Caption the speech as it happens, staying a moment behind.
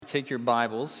take your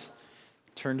Bibles,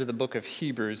 turn to the book of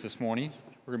Hebrews this morning.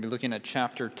 We're going to be looking at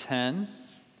chapter 10,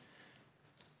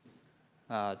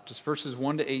 just verses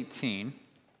 1 to 18.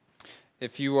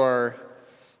 If you are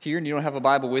here and you don't have a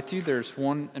Bible with you, there's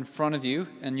one in front of you,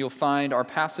 and you'll find our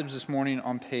passage this morning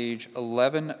on page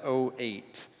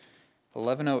 1108.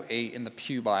 1108 in the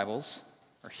Pew Bibles,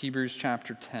 or Hebrews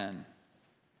chapter 10.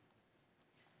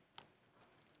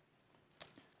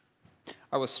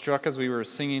 I was struck as we were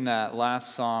singing that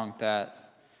last song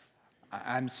that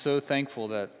I'm so thankful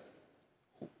that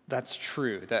that's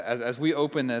true. That as we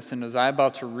open this and as I'm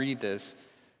about to read this,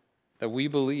 that we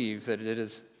believe that it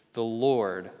is the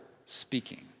Lord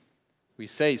speaking. We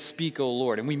say, "Speak, O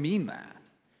Lord," and we mean that.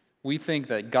 We think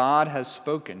that God has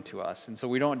spoken to us, and so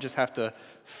we don't just have to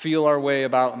feel our way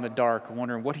about in the dark and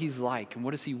wondering what He's like and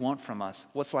what does He want from us.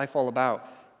 What's life all about?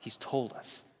 He's told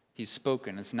us. He's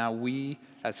spoken. And so now we,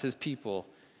 as His people,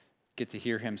 get to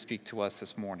hear Him speak to us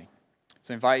this morning.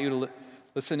 So I invite you to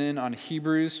listen in on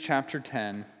Hebrews chapter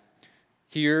 10.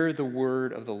 Hear the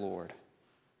word of the Lord.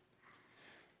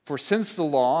 For since the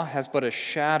law has but a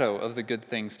shadow of the good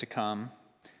things to come,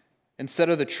 instead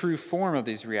of the true form of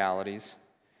these realities,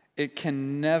 it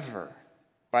can never,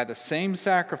 by the same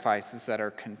sacrifices that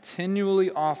are continually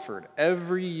offered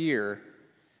every year,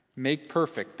 make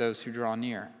perfect those who draw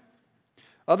near.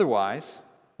 Otherwise,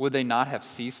 would they not have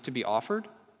ceased to be offered?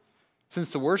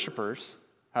 Since the worshipers,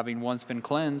 having once been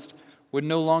cleansed, would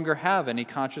no longer have any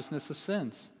consciousness of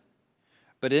sins.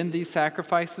 But in these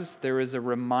sacrifices there is a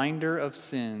reminder of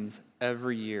sins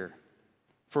every year.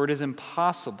 For it is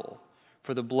impossible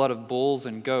for the blood of bulls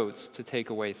and goats to take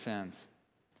away sins.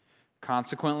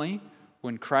 Consequently,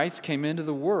 when Christ came into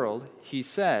the world, He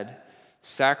said,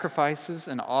 "Sacrifices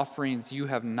and offerings you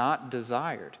have not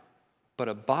desired, but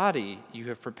a body you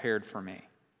have prepared for me.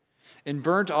 In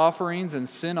burnt offerings and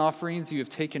sin offerings you have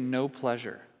taken no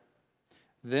pleasure."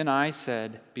 Then I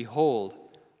said, "Behold,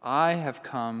 I have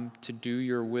come to do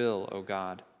your will, O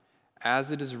God,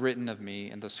 as it is written of me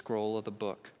in the scroll of the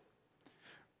book."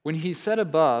 When He said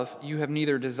above, "You have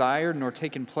neither desired nor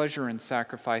taken pleasure in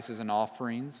sacrifices and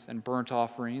offerings and burnt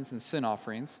offerings and sin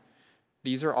offerings,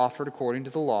 these are offered according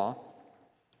to the law,"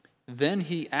 then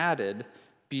He added,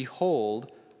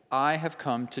 "Behold, I have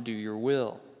come to do your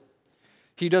will."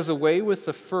 He does away with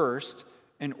the first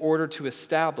in order to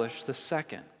establish the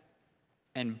second.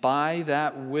 And by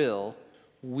that will,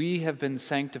 we have been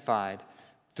sanctified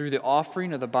through the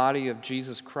offering of the body of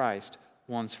Jesus Christ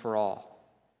once for all.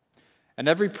 And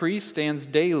every priest stands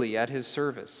daily at his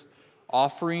service,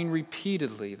 offering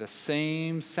repeatedly the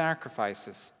same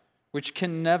sacrifices, which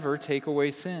can never take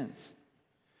away sins.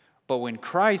 But when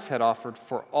Christ had offered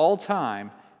for all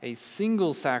time a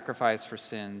single sacrifice for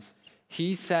sins,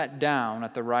 He sat down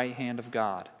at the right hand of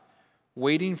God,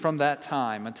 waiting from that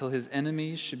time until His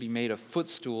enemies should be made a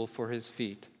footstool for His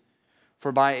feet.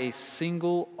 For by a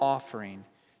single offering,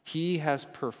 He has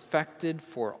perfected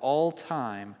for all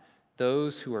time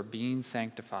those who are being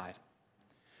sanctified.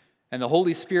 And the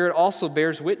Holy Spirit also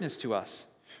bears witness to us.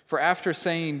 For after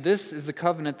saying, "This is the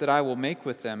covenant that I will make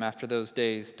with them after those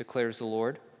days, declares the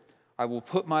Lord. I will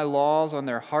put my laws on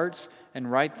their hearts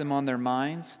and write them on their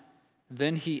minds."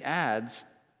 Then He adds,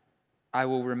 "I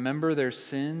will remember their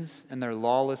sins and their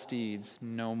lawless deeds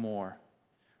no more.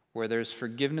 Where there is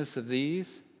forgiveness of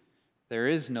these, there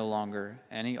is no longer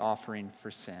any offering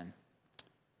for sin."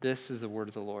 This is the word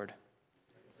of the Lord.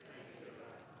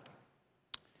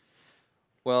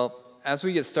 Well, as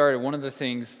we get started, one of the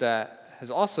things that has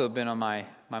also been on my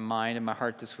mind and my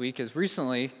heart this week is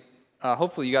recently,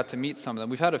 hopefully you got to meet some of them.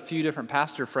 We've had a few different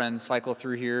pastor friends cycle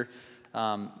through here.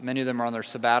 Many of them are on their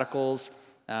sabbaticals,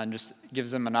 and just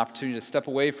gives them an opportunity to step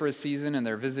away for a season, and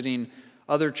they're visiting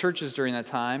other churches during that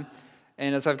time.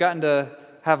 And as I've gotten to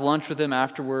have lunch with them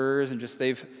afterwards, and just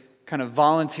they've kind of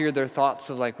volunteered their thoughts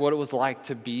of like what it was like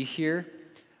to be here,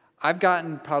 I've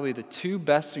gotten probably the two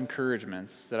best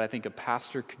encouragements that I think a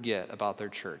pastor could get about their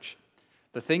church.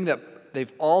 The thing that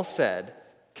they've all said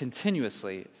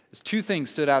continuously is two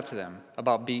things stood out to them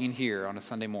about being here on a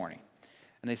Sunday morning.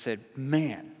 And they said,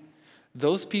 "Man,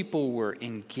 those people were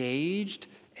engaged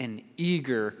and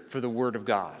eager for the Word of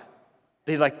God."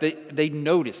 They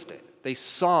noticed it. They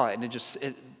saw it,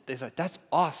 and they thought, "That's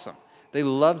awesome." They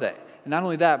loved that. And not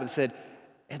only that, but they said,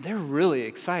 and they're really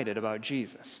excited about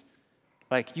Jesus.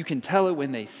 Like, you can tell it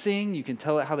when they sing. You can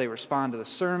tell it how they respond to the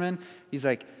sermon. He's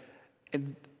like,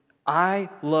 and I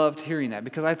loved hearing that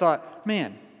because I thought,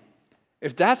 man,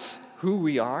 if that's who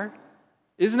we are,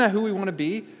 isn't that who we want to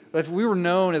be? If we were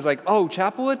known as like, oh,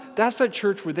 Chapelwood, that's that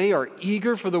church where they are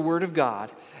eager for the Word of God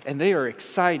and they are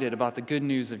excited about the good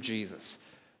news of Jesus.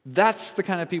 That's the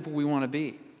kind of people we want to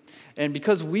be. And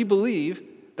because we believe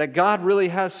that God really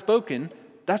has spoken,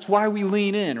 that's why we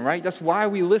lean in, right? That's why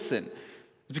we listen.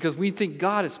 It's because we think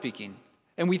God is speaking.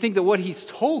 And we think that what he's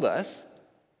told us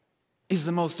is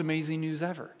the most amazing news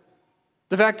ever.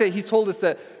 The fact that he's told us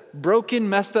that broken,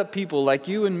 messed up people like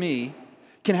you and me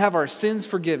can have our sins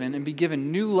forgiven and be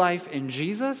given new life in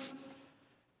Jesus,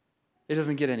 it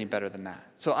doesn't get any better than that.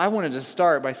 So I wanted to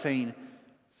start by saying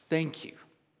thank you.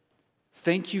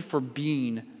 Thank you for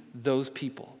being those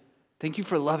people. Thank you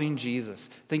for loving Jesus.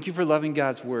 Thank you for loving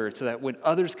God's word so that when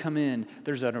others come in,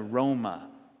 there's an aroma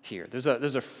here. There's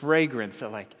a fragrance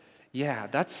that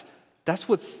that's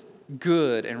what's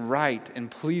good and right and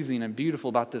pleasing and beautiful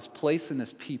about this place and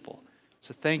this people.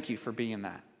 So thank you for being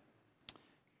that.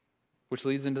 Which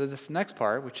leads into this next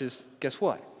part, which is, guess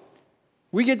what?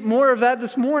 We get more of that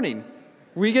this morning.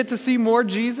 We get to see more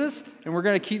Jesus, and we're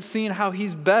going to keep seeing how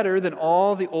he's better than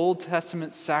all the Old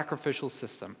Testament sacrificial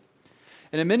system.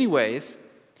 And in many ways,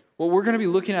 what we're going to be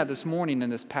looking at this morning in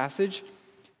this passage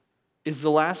is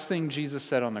the last thing Jesus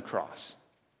said on the cross.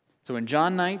 So in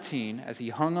John 19, as he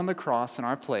hung on the cross in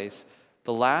our place,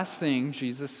 the last thing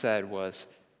Jesus said was,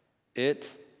 "It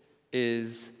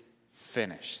is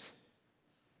finished."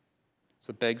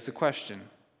 So it begs the question,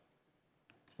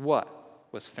 what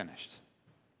was finished?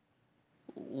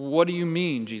 What do you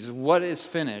mean, Jesus? What is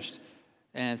finished?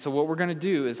 And so what we're going to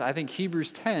do is, I think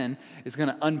Hebrews 10 is going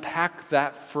to unpack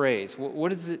that phrase. What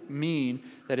does it mean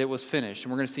that it was finished?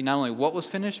 And we're going to see not only what was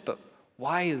finished, but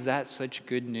why is that such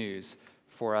good news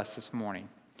for us this morning?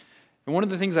 And one of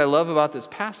the things I love about this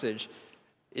passage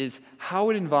is how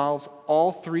it involves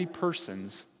all three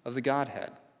persons of the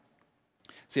Godhead.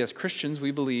 See, as Christians,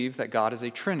 we believe that God is a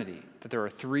Trinity, that there are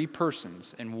three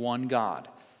persons in one God.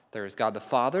 There is God the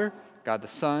Father, God the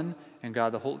Son, and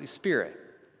God the Holy Spirit.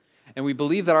 And we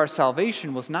believe that our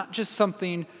salvation was not just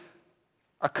something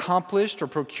accomplished or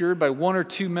procured by one or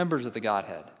two members of the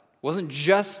Godhead. It wasn't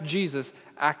just Jesus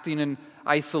acting in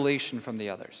isolation from the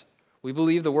others. We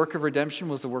believe the work of redemption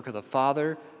was the work of the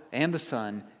Father and the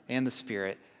Son and the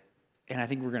Spirit. And I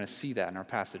think we're going to see that in our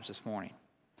passage this morning.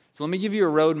 So let me give you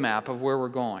a roadmap of where we're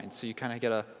going so you kind of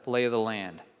get a lay of the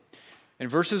land. In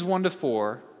verses 1 to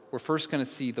 4, we're first going to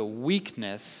see the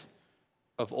weakness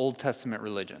of Old Testament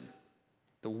religion.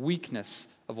 The weakness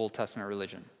of Old Testament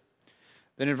religion.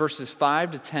 Then in verses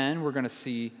 5 to 10, we're going to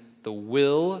see the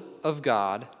will of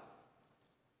God.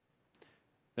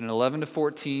 Then in 11 to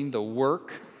 14, the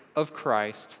work of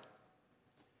Christ.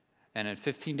 And in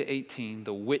 15 to 18,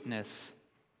 the witness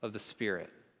of the Spirit.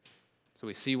 So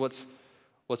we see what's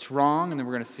wrong, and then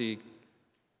we're going to see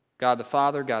God the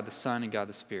Father, God the Son, and God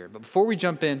the Spirit. But before we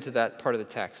jump into that part of the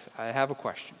text, I have a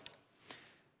question.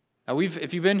 Now,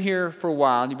 if you've been here for a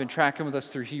while and you've been tracking with us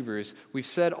through Hebrews, we've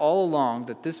said all along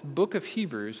that this book of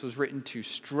Hebrews was written to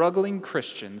struggling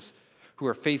Christians who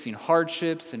are facing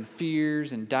hardships and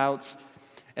fears and doubts.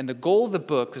 And the goal of the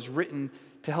book was written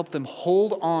to help them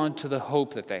hold on to the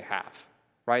hope that they have,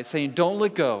 right? Saying, don't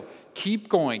let go. Keep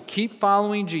going. Keep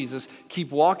following Jesus.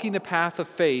 Keep walking the path of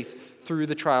faith through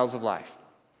the trials of life.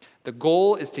 The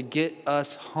goal is to get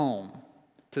us home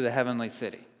to the heavenly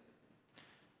city.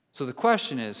 So the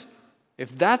question is,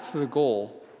 if that's the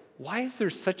goal, why is there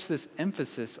such this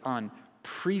emphasis on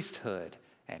priesthood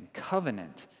and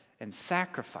covenant and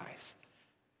sacrifice?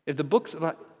 If the book's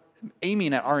about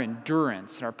aiming at our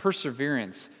endurance and our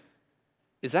perseverance,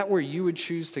 is that where you would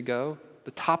choose to go?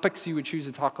 The topics you would choose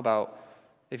to talk about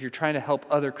if you're trying to help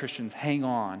other Christians hang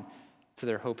on to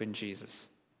their hope in Jesus?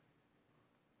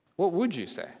 What would you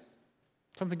say?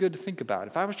 Something good to think about.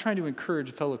 If I was trying to encourage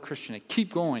a fellow Christian to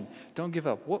keep going, don't give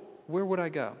up, where would I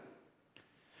go?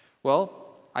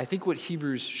 Well, I think what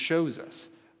Hebrews shows us,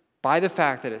 by the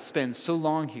fact that it spends so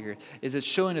long here, is it's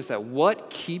showing us that what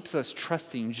keeps us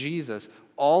trusting Jesus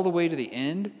all the way to the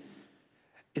end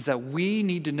is that we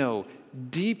need to know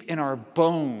deep in our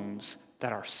bones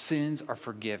that our sins are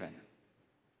forgiven.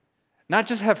 Not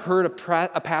just have heard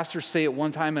a pastor say it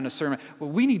one time in a sermon. Well,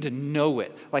 we need to know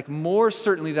it. Like more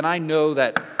certainly than I know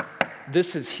that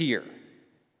this is here.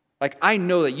 Like I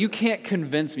know that you can't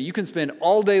convince me. You can spend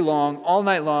all day long, all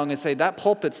night long and say that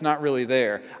pulpit's not really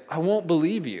there. I won't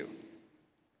believe you.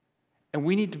 And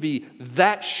we need to be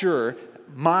that sure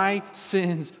my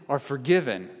sins are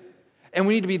forgiven. And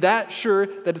we need to be that sure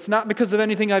that it's not because of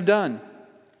anything I've done.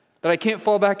 That I can't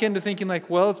fall back into thinking like,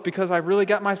 well, it's because I really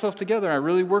got myself together. I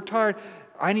really worked hard.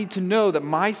 I need to know that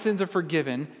my sins are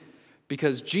forgiven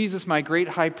because Jesus, my great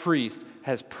high priest,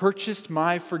 has purchased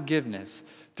my forgiveness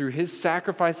through his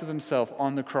sacrifice of himself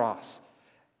on the cross.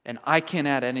 And I can't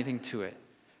add anything to it.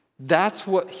 That's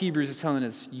what Hebrews is telling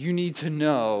us you need to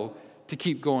know to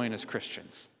keep going as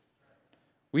Christians.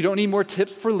 We don't need more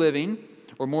tips for living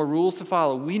or more rules to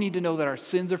follow. We need to know that our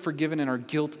sins are forgiven and our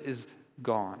guilt is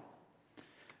gone.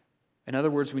 In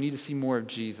other words, we need to see more of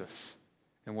Jesus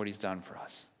and what he's done for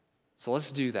us. So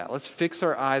let's do that. Let's fix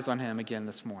our eyes on him again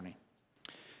this morning.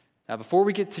 Now, before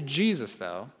we get to Jesus,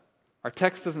 though, our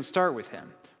text doesn't start with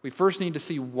him. We first need to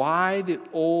see why the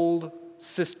old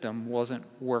system wasn't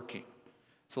working.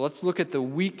 So let's look at the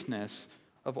weakness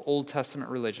of Old Testament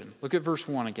religion. Look at verse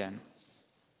 1 again.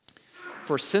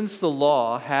 For since the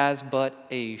law has but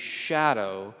a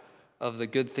shadow of the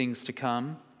good things to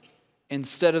come,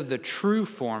 instead of the true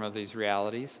form of these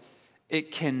realities,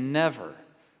 it can never,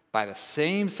 by the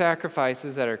same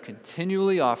sacrifices that are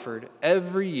continually offered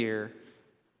every year,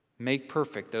 make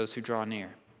perfect those who draw near.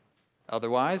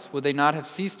 Otherwise, would they not have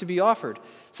ceased to be offered,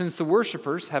 since the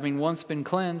worshipers, having once been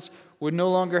cleansed, would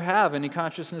no longer have any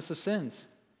consciousness of sins?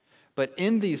 But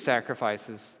in these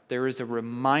sacrifices, there is a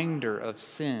reminder of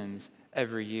sins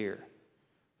every year.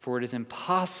 For it is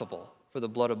impossible for the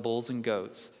blood of bulls and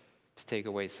goats to take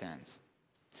away sins.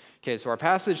 Okay, so our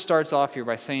passage starts off here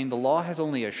by saying the law has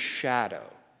only a shadow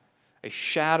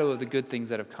of the good things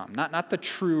that have come, not the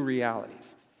true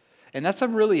realities. And that's a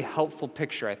really helpful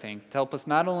picture, I think, to help us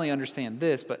not only understand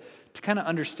this, but to kind of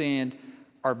understand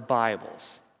our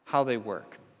Bibles, how they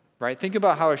work, right? Think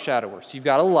about how a shadow works. You've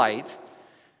got a light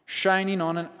shining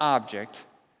on an object,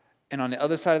 and on the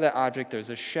other side of that object, there's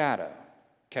a shadow,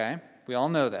 okay? We all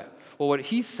know that. Well, what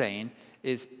he's saying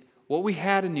is what we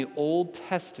had in the Old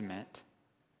Testament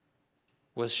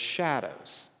was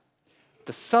shadows.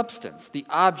 The substance, the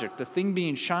object, the thing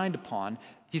being shined upon,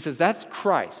 he says that's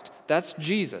Christ, that's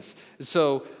Jesus.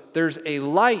 So there's a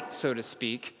light, so to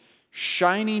speak,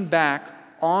 shining back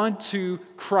onto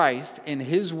Christ and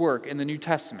his work in the New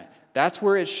Testament. That's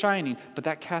where it's shining, but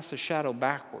that casts a shadow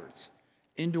backwards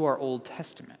into our Old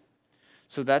Testament.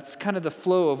 So that's kind of the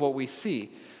flow of what we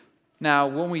see. Now,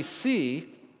 when we see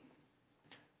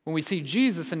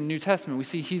Jesus in the New Testament, we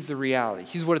see he's the reality.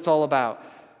 He's what it's all about.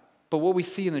 But what we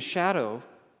see in the shadow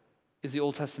is the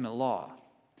Old Testament law.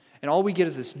 And all we get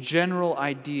is this general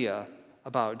idea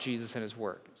about Jesus and his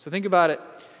work. So think about it.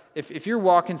 If you're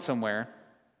walking somewhere,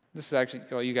 this is actually,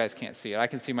 well, you guys can't see it. I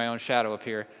can see my own shadow up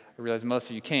here. I realize most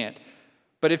of you can't.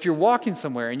 But if you're walking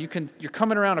somewhere and you're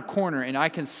coming around a corner and I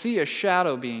can see a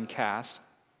shadow being cast,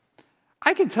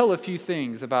 I can tell a few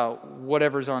things about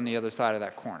whatever's on the other side of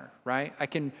that corner, right? I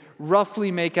can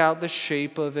roughly make out the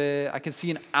shape of it. I can see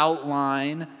an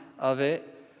outline of it.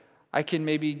 I can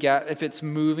maybe get, if it's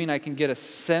moving, I can get a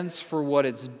sense for what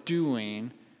it's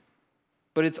doing.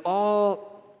 But it's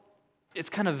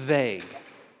kind of vague.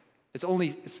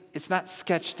 It's not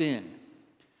sketched in.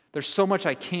 There's so much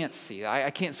I can't see. I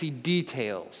can't see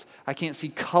details. I can't see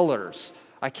colors.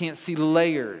 I can't see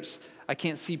layers. I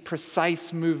can't see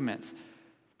precise movements.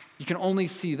 You can only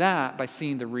see that by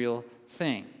seeing the real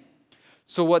thing.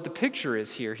 So what the picture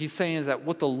is here, he's saying is that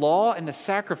what the law and the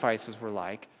sacrifices were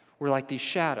like these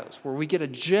shadows, where we get a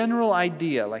general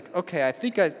idea, like, okay, I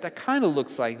think that kind of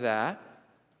looks like that.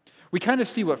 We kind of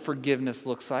see what forgiveness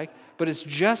looks like, but it's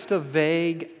just a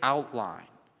vague outline.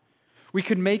 We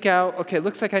could make out, okay, it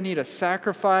looks like I need a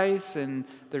sacrifice, and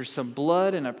there's some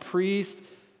blood and a priest.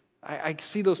 I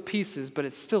see those pieces, but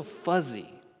it's still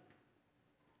fuzzy.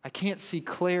 I can't see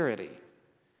clarity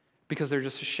because they're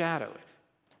just a shadow.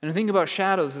 And the thing about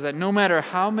shadows is that no matter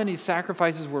how many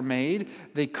sacrifices were made,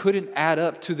 they couldn't add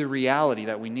up to the reality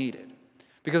that we needed.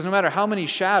 Because no matter how many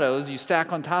shadows you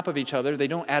stack on top of each other, they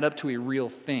don't add up to a real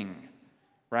thing,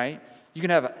 right? You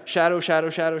can have a shadow,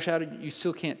 you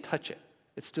still can't touch it.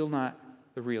 It's still not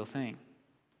the real thing.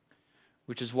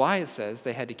 Which is why it says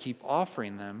they had to keep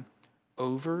offering them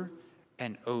over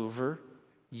and over,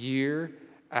 year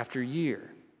after year.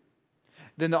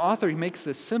 Then the author, he makes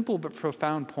this simple but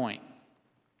profound point.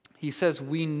 He says,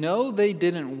 we know they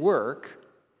didn't work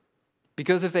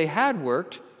because if they had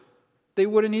worked, they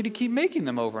wouldn't need to keep making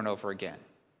them over and over again.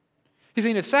 He's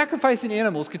saying if sacrificing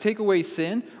animals could take away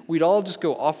sin, we'd all just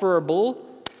go offer our bull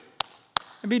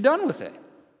and be done with it.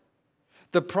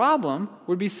 The problem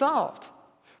would be solved.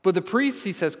 But the priests,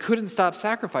 he says, couldn't stop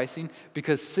sacrificing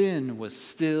because sin was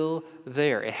still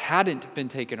there. It hadn't been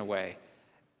taken away.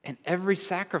 And every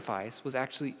sacrifice was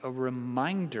actually a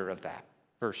reminder of that,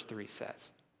 verse 3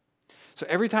 says. So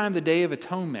every time the Day of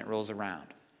Atonement rolls around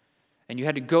and you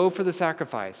had to go for the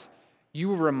sacrifice, you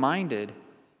were reminded,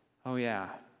 oh yeah,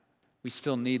 we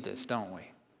still need this, don't we?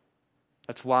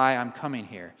 That's why I'm coming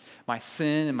here. My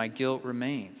sin and my guilt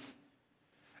remains.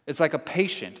 It's like a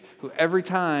patient who every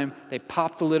time they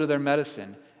pop the lid of their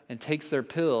medicine and takes their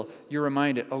pill, you're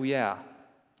reminded, oh yeah,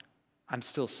 I'm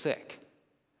still sick.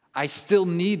 I still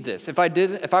need this. If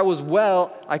I was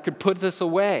well, I could put this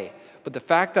away. But the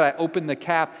fact that I open the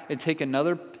cap and take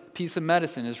another piece of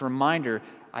medicine is a reminder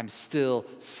I'm still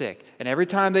sick. And every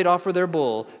time they'd offer their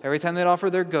bull, every time they'd offer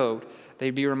their goat,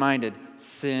 they'd be reminded,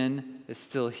 sin is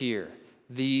still here.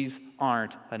 These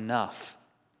aren't enough.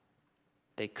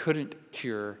 They couldn't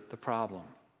cure the problem.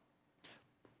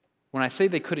 When I say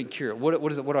they couldn't cure it, what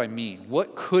do I mean?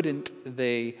 What couldn't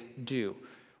they do?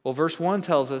 Well, verse 1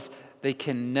 tells us they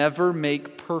can never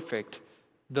make perfect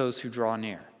those who draw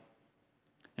near.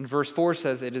 And verse 4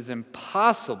 says it is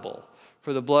impossible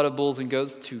for the blood of bulls and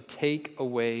goats to take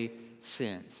away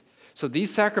sins. So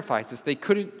these sacrifices, they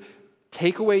couldn't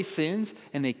take away sins,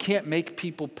 and they can't make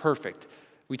people perfect.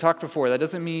 We talked before, that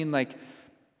doesn't mean like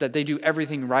that they do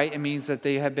everything right. It means that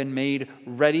they have been made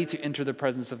ready to enter the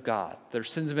presence of God. Their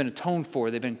sins have been atoned for,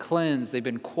 they've been cleansed, they've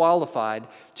been qualified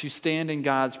to stand in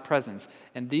God's presence.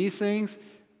 And these things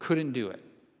couldn't do it,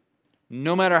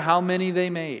 no matter how many they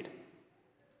made.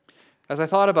 As I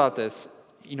thought about this,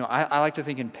 I like to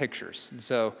think in pictures. And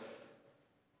so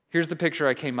here's the picture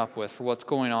I came up with for what's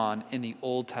going on in the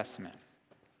Old Testament.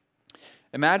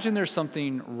 Imagine there's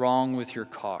something wrong with your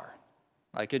car.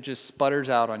 Like it just sputters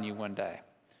out on you one day.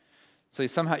 So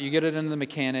you get it into the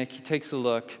mechanic, he takes a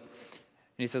look,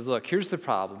 and he says, look, here's the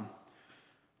problem.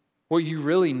 What you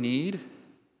really need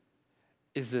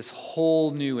is this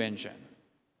whole new engine,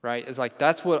 right? It's like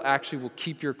that's what actually will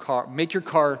make your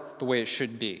car the way it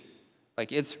should be.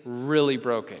 Like it's really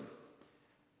broken. And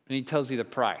he tells you the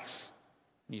price.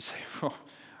 And you say,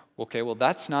 well,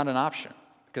 that's not an option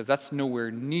because that's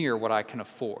nowhere near what I can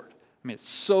afford. I mean, it's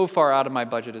so far out of my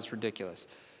budget, it's ridiculous.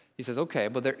 He says, okay,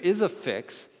 but there is a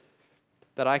fix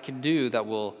that I can do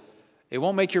it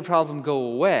won't make your problem go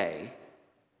away,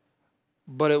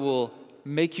 but it will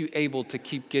make you able to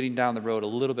keep getting down the road a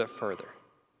little bit further.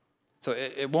 So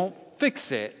it won't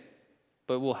fix it,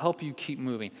 but it will help you keep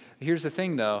moving. Here's the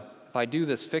thing, though. If I do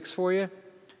this fix for you,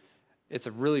 it's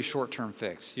a really short-term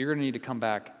fix. You're going to need to come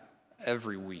back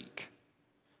every week.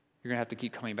 You're going to have to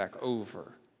keep coming back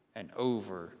over and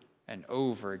over and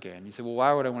over again. You say, well,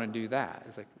 why would I want to do that?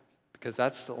 It's like, because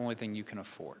that's the only thing you can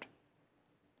afford.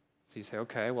 So you say,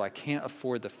 okay, well, I can't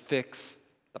afford the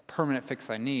permanent fix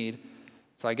I need,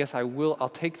 so I guess I'll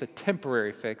take the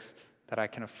temporary fix that I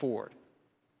can afford.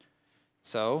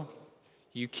 So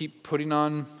you keep putting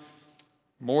on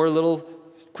more little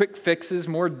quick fixes,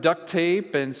 more duct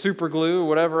tape and super glue,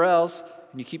 whatever else,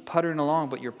 and you keep puttering along,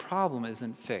 but your problem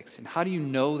isn't fixed. And how do you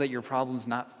know that your problem's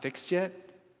not fixed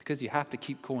yet? Because you have to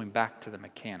keep going back to the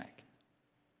mechanic.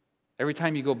 Every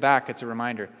time you go back, it's a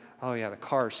reminder, oh yeah, the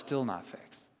car's still not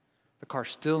fixed. The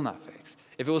car's still not fixed.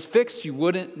 If it was fixed, you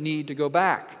wouldn't need to go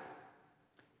back.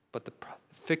 But the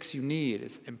fix you need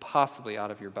is impossibly out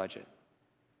of your budget.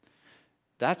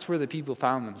 That's where the people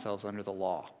found themselves under the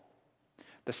law.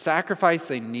 The sacrifice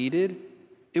they needed,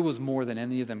 it was more than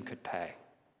any of them could pay.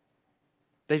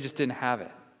 They just didn't have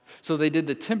it. So they did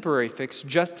the temporary fix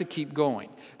just to keep going.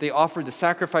 They offered the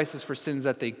sacrifices for sins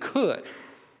that they could.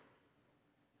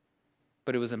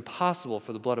 But it was impossible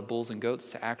for the blood of bulls and goats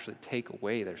to actually take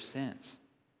away their sins.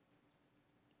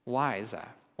 Why is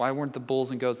that? Why weren't the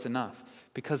bulls and goats enough?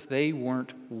 Because they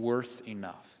weren't worth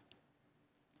enough.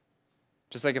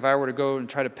 Just like if I were to go and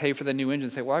try to pay for the new engine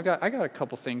and say, well, I got a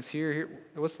couple things here.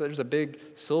 There's a big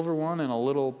silver one and a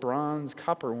little bronze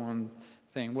copper one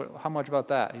thing. How much about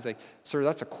that? He's like, sir,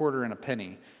 that's a quarter and a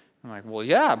penny. I'm like, well,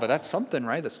 yeah, but that's something,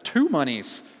 right? That's 2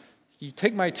 monies. You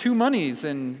take my 2 monies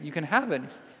and you can have it.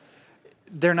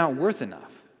 They're not worth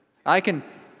enough. I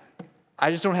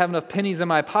just don't have enough pennies in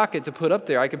my pocket to put up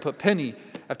there. I can put penny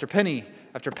after penny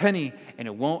after penny, and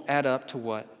it won't add up to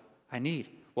what I need.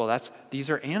 Well, these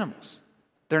are animals.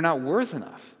 They're not worth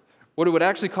enough. What it would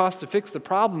actually cost to fix the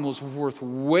problem was worth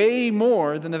way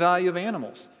more than the value of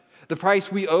animals. The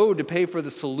price we owed to pay for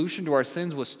the solution to our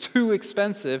sins was too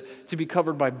expensive to be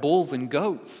covered by bulls and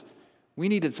goats. We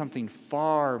needed something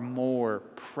far more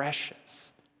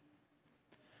precious.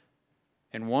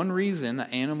 And one reason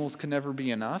that animals could never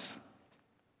be enough,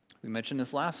 we mentioned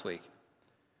this last week,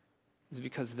 is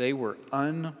because they were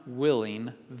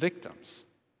unwilling victims.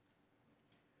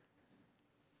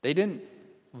 They didn't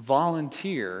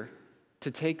volunteer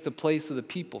to take the place of the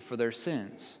people for their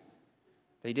sins.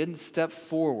 They didn't step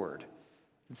forward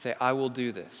and say, I will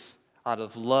do this. Out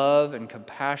of love and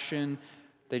compassion,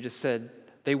 they just said,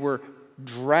 they were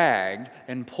dragged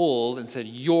and pulled and said,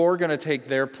 you're going to take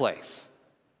their place.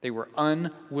 They were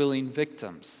unwilling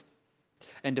victims.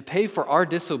 And to pay for our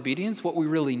disobedience, what we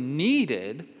really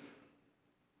needed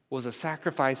was a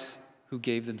sacrifice who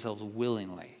gave themselves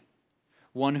willingly.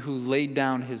 One who laid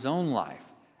down his own life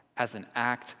as an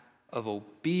act of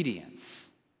obedience.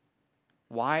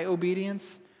 Why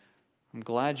obedience? I'm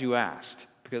glad you asked,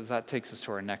 because that takes us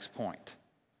to our next point.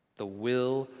 The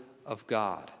will of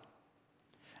God.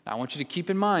 Now, I want you to keep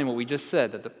in mind what we just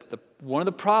said, that one of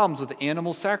the problems with the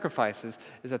animal sacrifices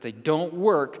is that they don't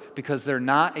work because they're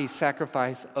not a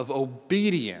sacrifice of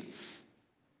obedience.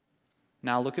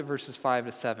 Now look at verses 5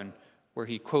 to 7, where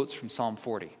he quotes from Psalm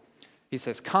 40. He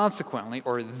says, consequently,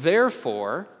 or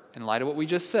therefore, in light of what we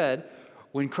just said,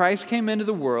 when Christ came into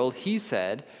the world, he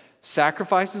said,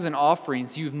 sacrifices and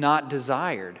offerings you've not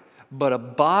desired, but a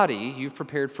body you've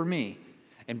prepared for me.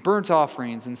 And burnt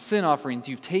offerings and sin offerings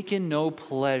you've taken no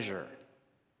pleasure.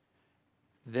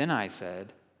 Then I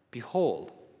said,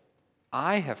 behold,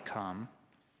 I have come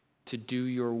to do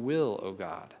your will, O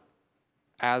God,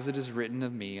 as it is written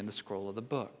of me in the scroll of the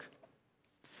book.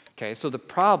 Okay, so the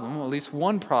problem, or at least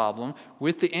one problem,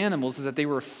 with the animals is that they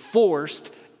were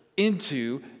forced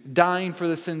into dying for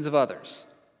the sins of others.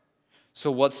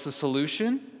 So what's the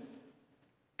solution?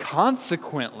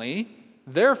 Consequently,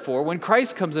 therefore, when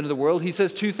Christ comes into the world, he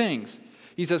says two things.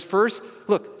 He says, first,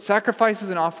 look, sacrifices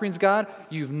and offerings, God,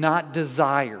 you've not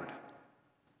desired.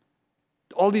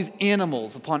 All these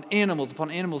animals upon animals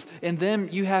upon animals, in them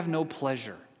you have no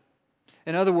pleasure.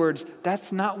 In other words,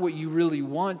 that's not what you really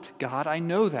want, God. I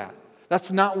know that.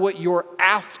 That's not what you're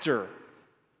after.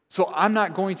 So I'm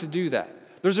not going to do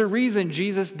that. There's a reason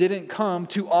Jesus didn't come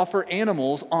to offer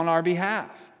animals on our behalf.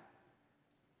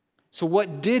 So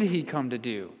what did he come to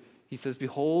do? He says,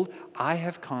 behold, I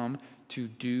have come to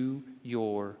do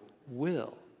your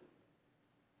will.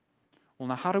 Well,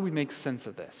 now how do we make sense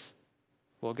of this?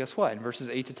 Well, guess what? In verses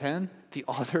 8 to 10, the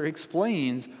author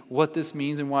explains what this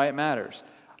means and why it matters.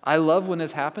 I love when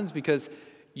this happens because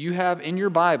you have in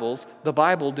your Bibles, the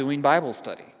Bible doing Bible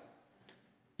study.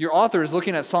 Your author is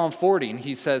looking at Psalm 40 and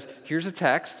he says, here's a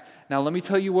text. Now let me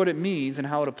tell you what it means and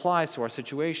how it applies to our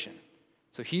situation.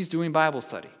 So he's doing Bible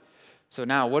study. So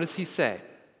now what does he say?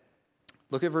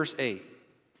 Look at verse 8.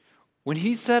 When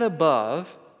he said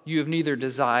above, you have neither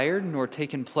desired nor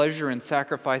taken pleasure in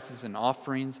sacrifices and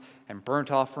offerings and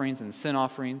burnt offerings and sin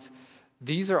offerings.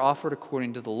 These are offered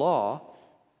according to the law.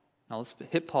 Now let's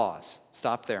hit pause.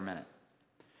 Stop there a minute.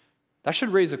 That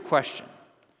should raise a question.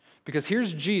 Because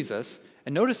here's Jesus,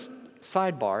 and notice,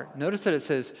 sidebar, notice that it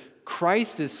says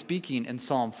Christ is speaking in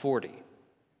Psalm 40.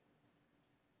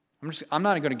 I'm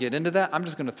not going to get into that. I'm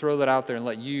just going to throw that out there and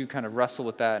let you kind of wrestle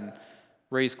with that and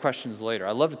raise questions later.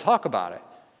 I'd love to talk about it.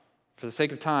 For the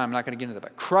sake of time, I'm not going to get into that.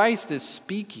 But Christ is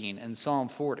speaking in Psalm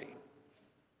 40.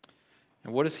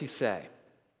 And what does he say?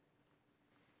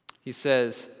 He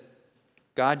says,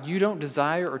 God, you don't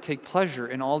desire or take pleasure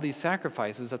in all these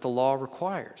sacrifices that the law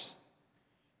requires.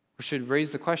 We should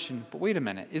raise the question, but wait a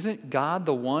minute, isn't God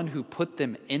the one who put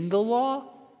them in the law?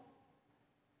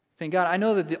 Saying, God, I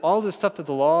know that all this stuff that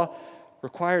the law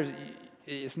requires,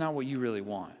 it's not what you really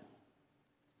want.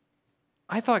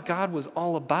 I thought God was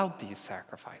all about these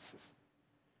sacrifices.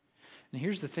 And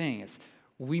here's the thing, is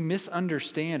we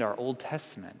misunderstand our Old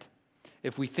Testament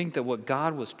if we think that what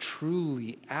God was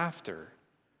truly after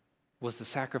was the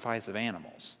sacrifice of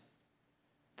animals.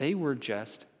 They were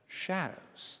just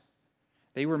shadows.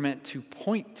 They were meant to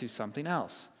point to something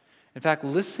else. In fact,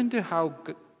 listen to how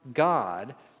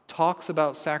God talks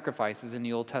about sacrifices in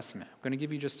the Old Testament. I'm going to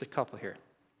give you just a couple here.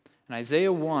 In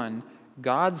Isaiah 1,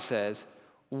 God says,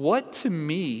 what to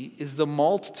me is the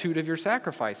multitude of your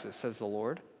sacrifices, says the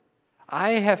Lord.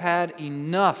 I have had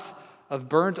enough of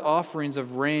burnt offerings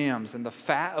of rams and the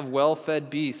fat of well-fed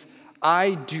beasts.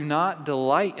 I do not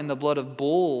delight in the blood of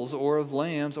bulls or of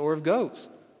lambs or of goats.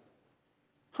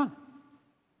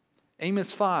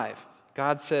 Amos 5,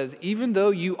 God says, even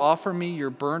though you offer me your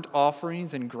burnt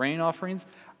offerings and grain offerings,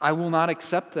 I will not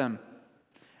accept them.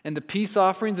 And the peace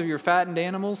offerings of your fattened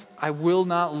animals, I will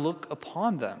not look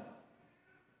upon them.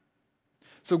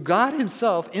 So God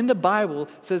himself in the Bible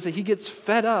says that he gets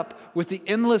fed up with the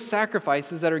endless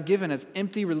sacrifices that are given as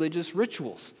empty religious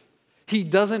rituals. He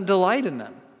doesn't delight in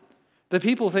them. The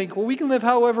people think, well, we can live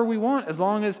however we want as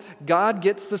long as God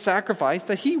gets the sacrifice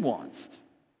that he wants.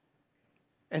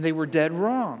 And they were dead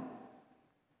wrong.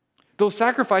 Those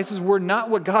sacrifices were not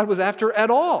what God was after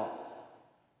at all.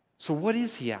 So what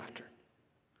is he after?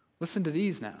 Listen to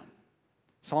these now.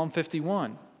 Psalm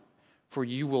 51. For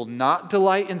you will not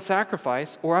delight in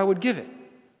sacrifice, or I would give it.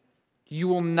 You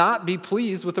will not be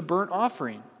pleased with a burnt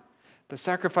offering. The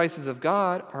sacrifices of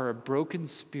God are a broken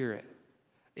spirit.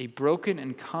 A broken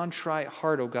and contrite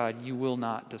heart, O God, you will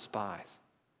not despise.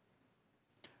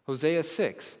 Hosea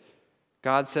 6.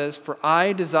 God says, for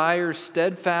I desire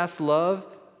steadfast love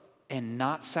and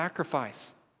not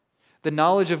sacrifice, the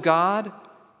knowledge of God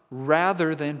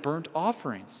rather than burnt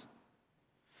offerings.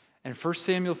 And 1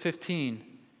 Samuel 15,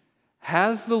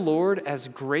 has the Lord as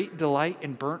great delight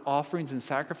in burnt offerings and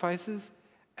sacrifices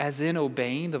as in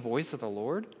obeying the voice of the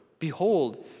Lord?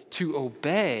 Behold, to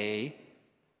obey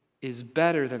is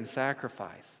better than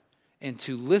sacrifice, and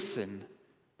to listen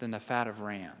than the fat of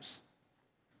rams.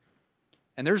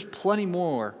 And there's plenty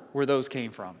more where those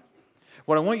came from.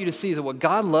 What I want you to see is that what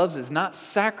God loves is not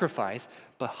sacrifice,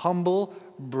 but humble,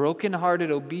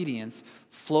 broken-hearted obedience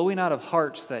flowing out of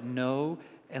hearts that know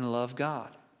and love God.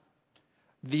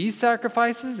 These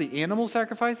sacrifices, the animal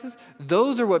sacrifices,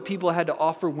 those are what people had to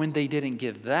offer when they didn't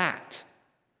give that.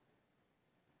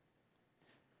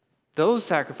 Those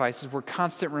sacrifices were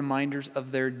constant reminders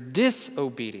of their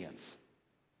disobedience.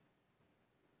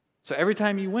 So every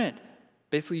time you went,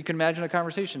 basically you can imagine a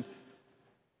conversation.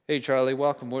 Hey, Charlie,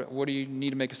 welcome. What do you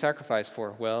need to make a sacrifice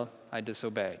for? Well, I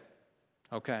disobeyed.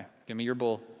 Okay, give me your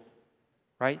bull.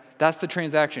 Right? That's the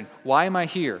transaction. Why am I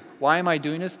here? Why am I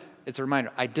doing this? It's a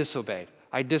reminder. I disobeyed.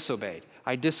 I disobeyed.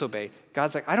 I disobeyed.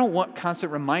 God's like, I don't want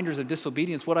constant reminders of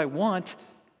disobedience. What I want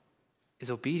is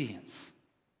obedience.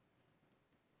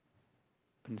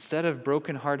 But instead of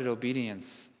broken-hearted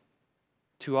obedience,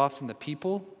 too often the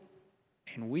people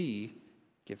and we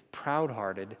give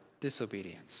proud-hearted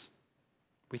disobedience.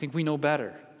 We think we know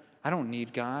better. I don't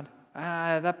need God.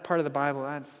 That part of the Bible,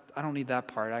 I don't need that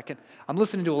part. I'm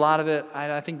listening to a lot of it.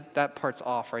 I think that part's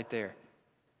off right there.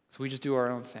 So we just do our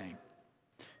own thing.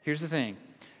 Here's the thing.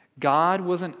 God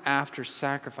wasn't after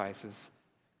sacrifices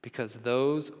because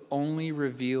those only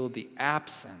revealed the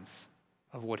absence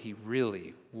of what he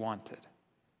really wanted,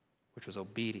 which was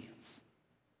obedience.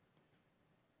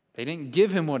 They didn't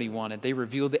give him what he wanted. They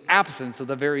revealed the absence of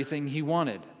the very thing he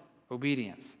wanted,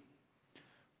 obedience,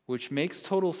 which makes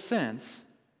total sense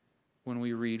when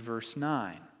we read verse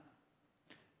 9.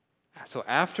 So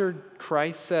after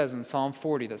Christ says in Psalm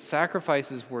 40 that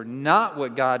sacrifices were not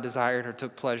what God desired or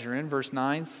took pleasure in, verse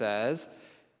 9 says,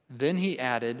 then he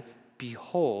added,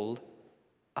 behold,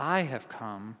 I have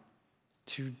come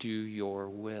to do your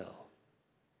will.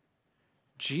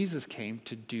 Jesus came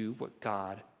to do what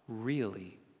God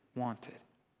really wanted.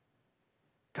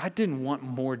 God didn't want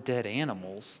more dead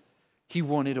animals. He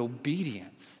wanted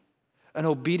obedience. An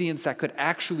obedience that could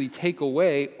actually take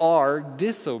away our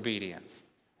disobedience.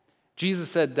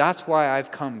 Jesus said, that's why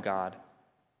I've come, God,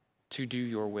 to do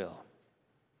your will.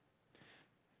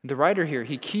 The writer here,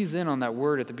 he keys in on that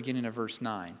word at the beginning of verse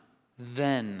 9.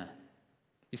 Then.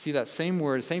 You see that same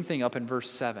word, same thing up in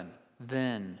verse 7.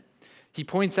 Then. He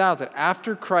points out that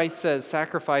after Christ says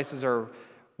sacrifices are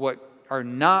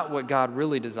not what God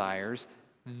really desires,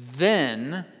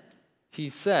 then he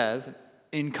says,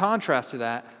 in contrast to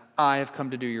that, I have come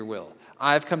to do your will.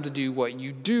 I have come to do what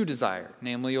you do desire,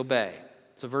 namely obey.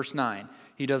 So verse 9,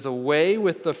 he does away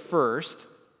with the first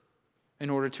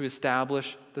in order to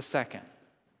establish the second.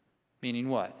 Meaning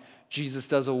what? Jesus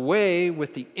does away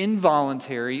with the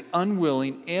involuntary,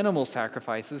 unwilling animal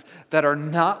sacrifices that are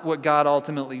not what God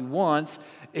ultimately wants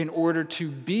in order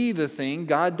to be the thing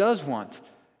God does want,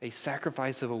 a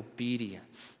sacrifice of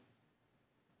obedience.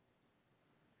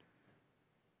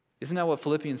 Isn't that what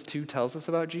Philippians 2 tells us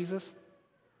about Jesus?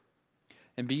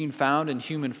 And being found in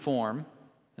human form,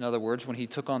 in other words, when he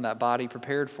took on that body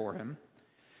prepared for him,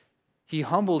 he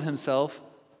humbled himself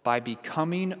by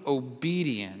becoming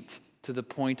obedient to the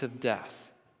point of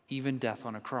death, even death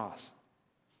on a cross.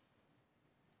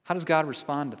 How does God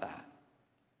respond to that?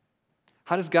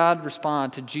 How does God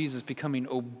respond to Jesus becoming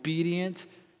obedient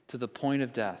to the point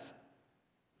of death?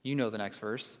 You know the next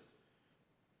verse.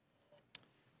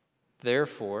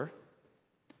 Therefore,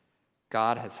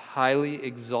 God has highly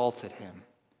exalted him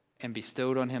and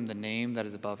bestowed on him the name that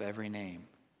is above every name.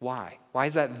 Why? Why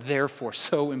is that therefore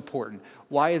so important?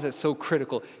 Why is it so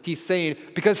critical? He's saying,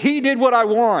 because he did what I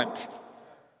want.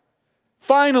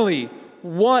 Finally,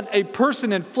 want a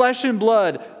person in flesh and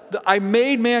blood. I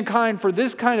made mankind for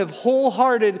this kind of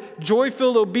wholehearted,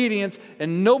 joy-filled obedience,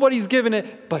 and nobody's given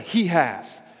it, but he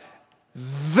has.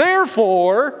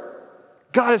 Therefore,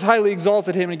 God has highly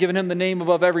exalted him and given him the name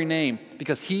above every name,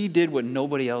 because he did what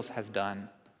nobody else has done.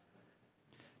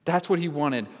 That's what he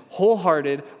wanted,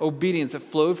 wholehearted obedience that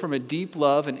flowed from a deep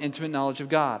love and intimate knowledge of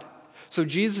God. So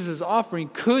Jesus' offering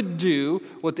could do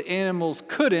what the animals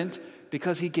couldn't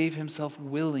because he gave himself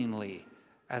willingly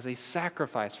as a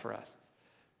sacrifice for us.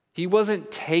 He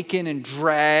wasn't taken and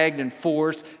dragged and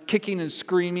forced, kicking and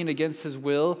screaming against his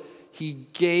will. He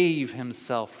gave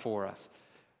himself for us.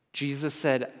 Jesus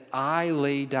said, I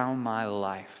lay down my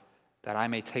life that I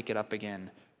may take it up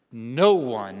again. No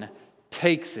one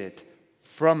takes it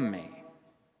from me.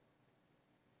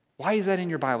 Why is that in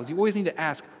your Bibles? You always need to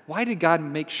ask, why did God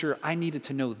make sure I needed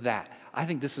to know that? I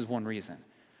think this is one reason.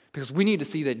 Because we need to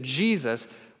see that Jesus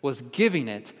was giving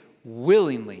it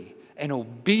willingly and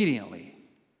obediently.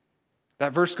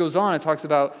 That verse goes on and talks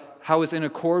about how it's in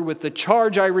accord with the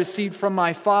charge I received from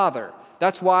my Father.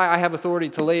 That's why I have authority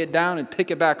to lay it down and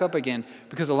pick it back up again,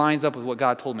 because it lines up with what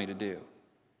God told me to do.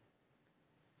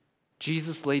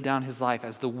 Jesus laid down his life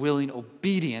as the willing,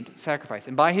 obedient sacrifice.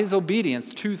 And by his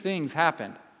obedience, two things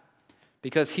happened.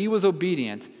 Because he was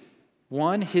obedient,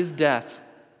 one, his death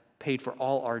paid for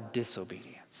all our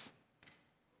disobedience.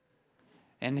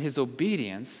 And his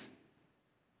obedience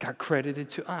got credited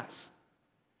to us.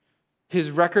 His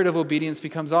record of obedience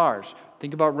becomes ours.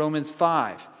 Think about Romans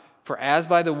 5. For as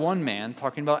by the one man,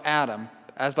 talking about Adam,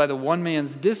 as by the one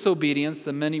man's disobedience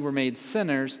the many were made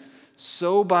sinners,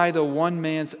 so by the one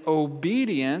man's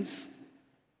obedience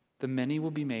the many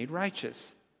will be made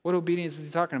righteous. What obedience is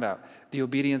he talking about? The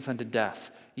obedience unto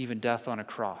death, even death on a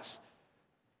cross.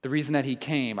 The reason that he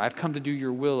came, I've come to do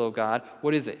your will, O God.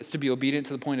 What is it? It's to be obedient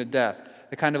to the point of death,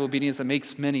 the kind of obedience that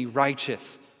makes many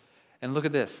righteous. And look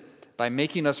at this. By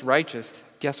making us righteous,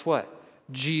 guess what?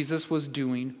 Jesus was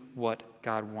doing what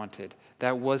God wanted.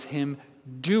 That was him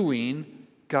doing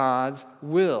God's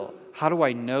will. How do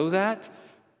I know that?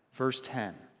 Verse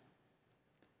 10.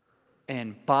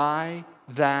 And by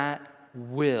that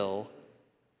will,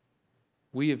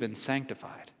 we have been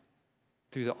sanctified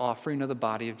through the offering of the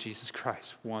body of Jesus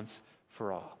Christ once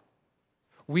for all.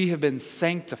 We have been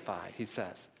sanctified, he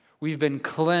says. We've been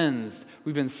cleansed.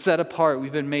 We've been set apart.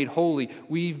 We've been made holy.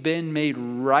 We've been made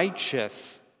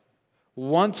righteous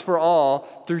once for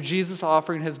all through Jesus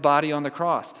offering his body on the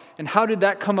cross. And how did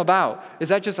that come about? Is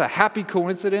that just a happy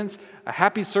coincidence, a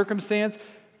happy circumstance?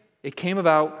 It came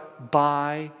about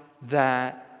by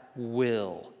that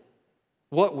will.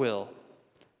 What will?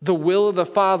 The will of the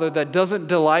Father that doesn't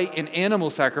delight in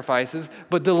animal sacrifices,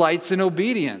 but delights in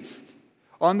obedience.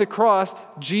 On the cross,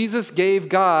 Jesus gave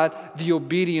God the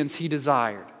obedience he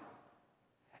desired.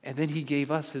 And then he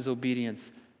gave us his obedience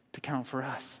to count for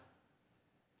us,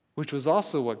 which was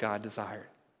also what God desired.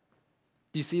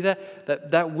 Do you see that?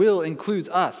 That will includes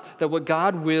us. That what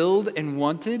God willed and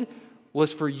wanted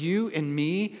was for you and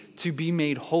me to be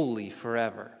made holy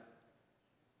forever.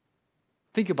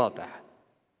 Think about that.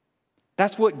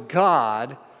 That's what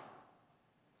God,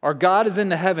 our God is in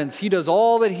the heavens. He does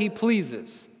all that he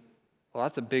pleases. Well,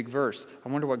 that's a big verse. I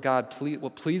wonder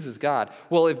what pleases God.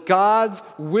 Well, if God's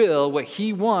will, what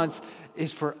he wants,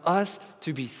 is for us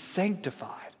to be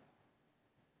sanctified,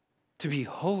 to be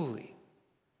holy,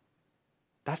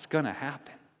 that's going to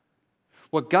happen.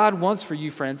 What God wants for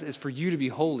you, friends, is for you to be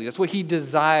holy. That's what he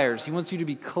desires. He wants you to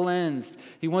be cleansed.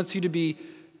 He wants you to be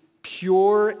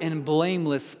pure and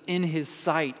blameless in his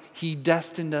sight. He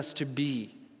destined us to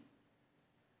be.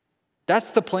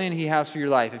 That's the plan he has for your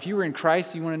life. If you were in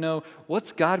Christ, you want to know,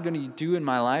 what's God going to do in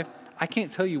my life? I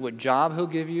can't tell you what job he'll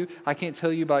give you. I can't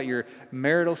tell you about your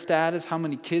marital status, how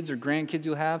many kids or grandkids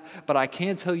you'll have. But I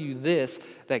can tell you this,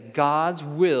 that God's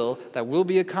will that will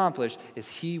be accomplished is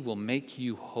he will make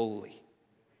you holy.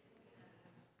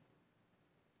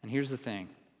 And here's the thing.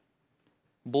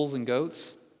 Bulls and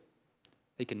goats,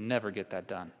 they can never get that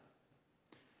done.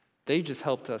 They just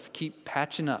helped us keep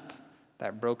patching up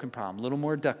that broken problem. A little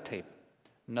more duct tape,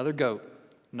 another goat,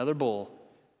 another bull,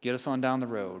 get us on down the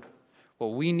road.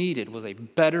 What we needed was a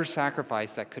better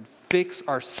sacrifice that could fix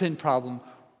our sin problem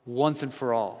once and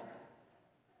for all.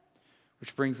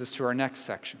 Which brings us to our next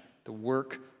section, the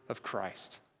work of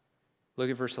Christ.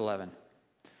 Look at verse 11.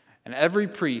 And every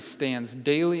priest stands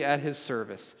daily at his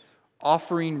service,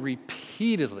 offering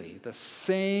repeatedly the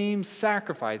same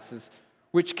sacrifices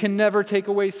which can never take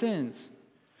away sins.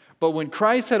 But when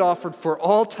Christ had offered for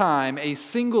all time a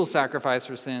single sacrifice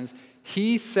for sins,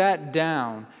 he sat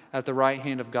down at the right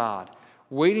hand of God,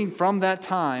 waiting from that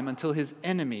time until his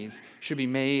enemies should be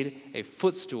made a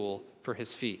footstool for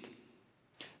his feet.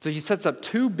 So he sets up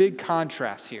two big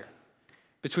contrasts here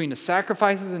between the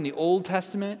sacrifices in the Old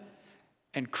Testament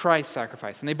and Christ's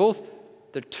sacrifice. And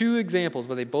they're two examples,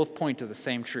 but they both point to the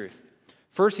same truth.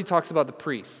 First, he talks about the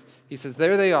priests. He says,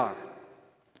 there they are,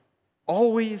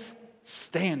 always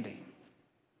standing,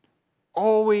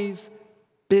 always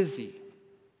busy,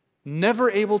 never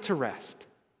able to rest.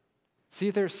 See,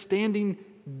 they're standing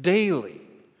daily,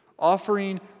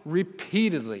 offering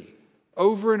repeatedly,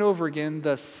 over and over again,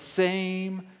 the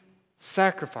same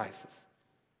sacrifices.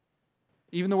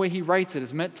 Even the way he writes it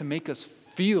is meant to make us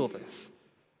feel this.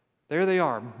 There they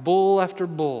are, bull after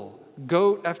bull,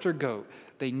 goat after goat.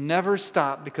 They never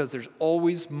stop because there's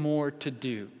always more to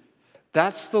do.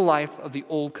 That's the life of the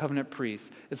Old Covenant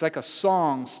priest. It's like a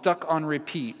song stuck on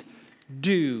repeat.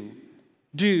 Do,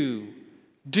 do,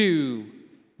 do,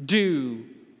 do,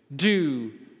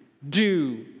 do,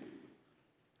 do,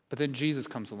 But then Jesus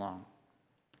comes along.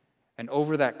 And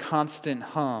over that constant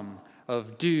hum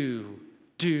of do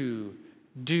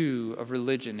of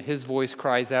religion, his voice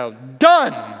cries out,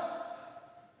 "Done!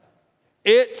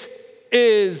 It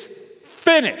is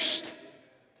finished."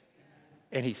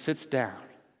 And he sits down.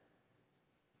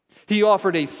 He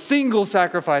offered a single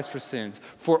sacrifice for sins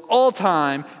for all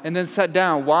time and then sat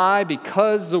down. Why?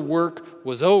 Because the work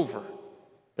was over.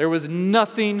 There was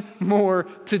nothing more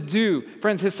to do.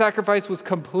 Friends, his sacrifice was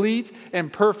complete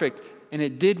and perfect, and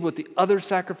it did what the other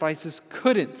sacrifices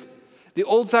couldn't. The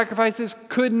old sacrifices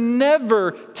could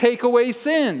never take away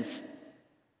sins,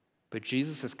 but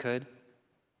Jesus' could.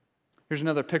 Here's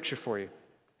another picture for you.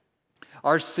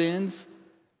 Our sins,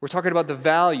 we're talking about the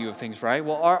value of things, right?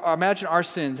 Well, imagine our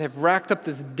sins have racked up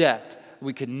this debt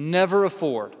we could never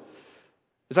afford.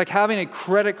 It's like having a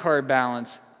credit card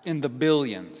balance in the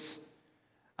billions.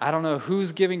 I don't know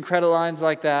who's giving credit lines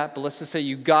like that, but let's just say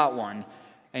you got one,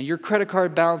 and your credit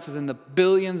card balance is in the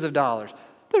billions of dollars.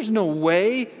 There's no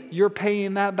way you're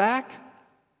paying that back.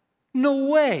 No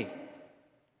way.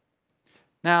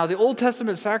 Now, the Old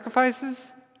Testament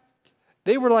sacrifices,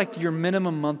 they were like your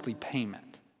minimum monthly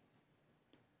payment.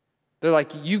 They're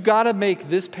like, you got to make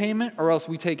this payment or else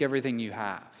we take everything you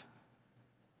have.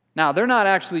 Now, they're not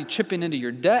actually chipping into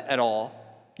your debt at all.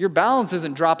 Your balance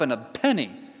isn't dropping a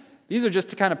penny. These are just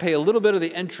to kind of pay a little bit of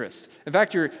the interest. In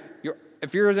fact,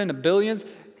 if you're in the billions,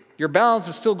 your balance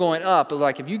is still going up. But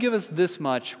like, if you give us this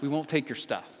much, we won't take your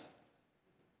stuff.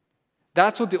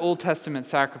 That's what the Old Testament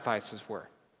sacrifices were.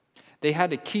 They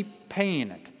had to keep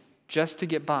paying it just to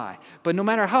get by. But no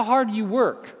matter how hard you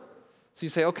work, so you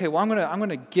say, okay, well, I'm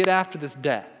gonna get after this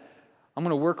debt. I'm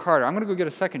gonna work harder. I'm gonna go get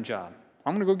a second job.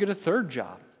 I'm gonna go get a third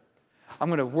job. I'm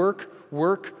gonna work,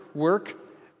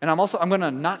 and I'm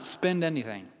gonna not spend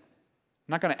anything.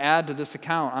 I'm not going to add to this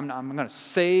account. I'm going to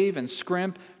save and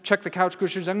scrimp, check the couch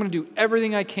cushions. I'm going to do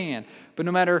everything I can. But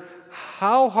no matter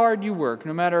how hard you work,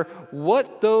 no matter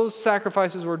what those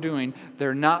sacrifices were doing,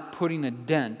 they're not putting a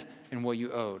dent in what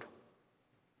you owed.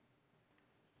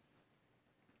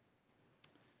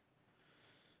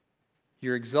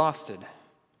 You're exhausted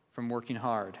from working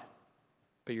hard,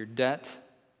 but your debt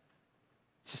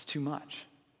is just too much.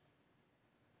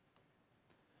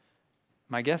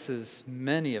 My guess is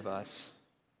many of us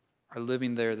are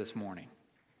living there this morning.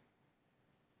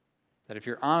 That if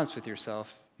you're honest with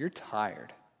yourself, you're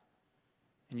tired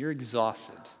and you're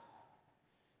exhausted.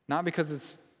 Not because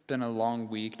it's been a long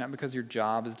week, not because your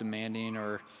job is demanding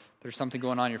or there's something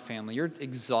going on in your family. You're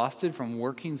exhausted from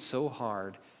working so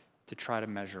hard to try to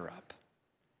measure up.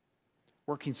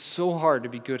 Working so hard to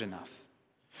be good enough.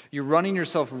 You're running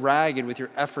yourself ragged with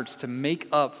your efforts to make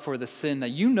up for the sin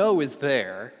that you know is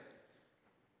there.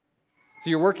 So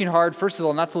you're working hard, first of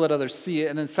all, not to let others see it,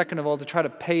 and then second of all, to try to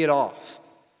pay it off.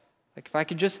 Like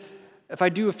if I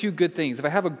do a few good things, if I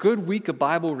have a good week of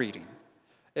Bible reading,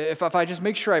 if I just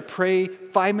make sure I pray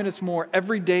 5 minutes more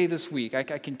every day this week, I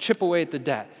can chip away at the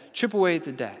debt.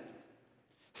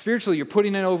 Spiritually, you're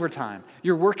putting in overtime.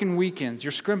 You're working weekends.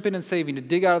 You're scrimping and saving to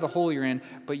dig out of the hole you're in,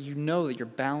 but you know that your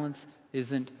balance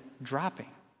isn't dropping.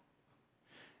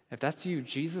 If that's you,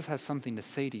 Jesus has something to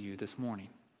say to you this morning.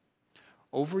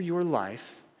 Over your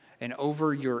life and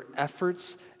over your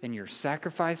efforts and your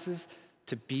sacrifices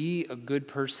to be a good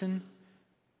person,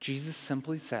 Jesus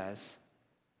simply says,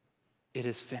 it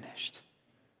is finished.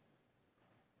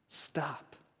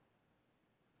 Stop.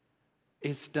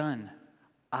 It's done.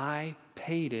 I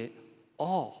paid it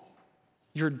all.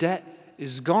 Your debt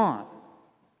is gone.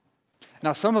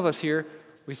 Now, some of us here,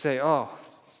 we say, oh,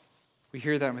 we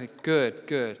hear that and we think,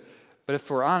 good. But if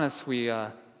we're honest, we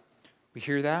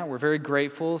hear that, we're very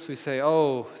grateful, so we say,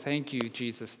 oh, thank you,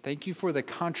 Jesus. Thank you for the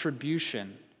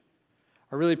contribution.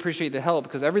 I really appreciate the help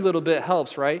because every little bit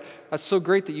helps, right? That's so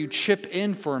great that you chip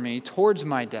in for me towards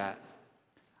my debt.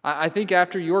 I think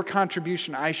after your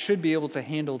contribution, I should be able to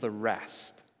handle the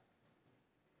rest.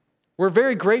 We're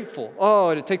very grateful. Oh,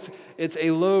 it's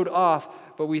a load off,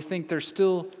 but we think there's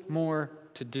still more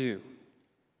to do.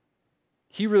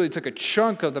 He really took a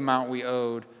chunk of the amount we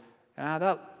owed,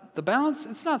 and the balance,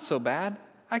 it's not so bad.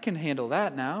 I can handle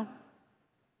that now.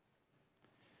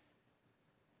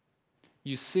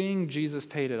 You sing Jesus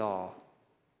paid it all,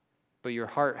 but your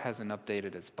heart hasn't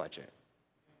updated its budget.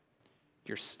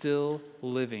 You're still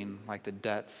living like the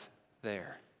debt's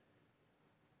there.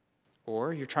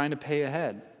 Or you're trying to pay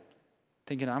ahead,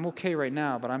 thinking, I'm okay right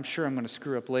now, but I'm sure I'm going to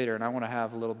screw up later, and I want to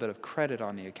have a little bit of credit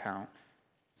on the account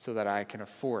so that I can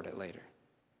afford it later.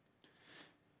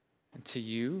 And to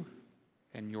you,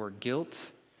 and your guilt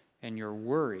and your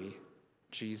worry,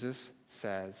 Jesus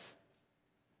says,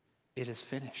 it is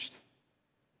finished.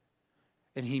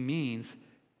 And he means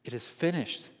It is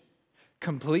finished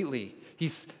completely.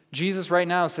 Jesus right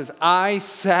now says, I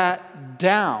sat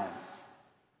down.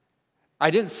 I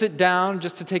didn't sit down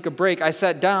just to take a break. I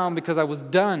sat down because I was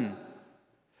done.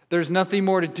 There's nothing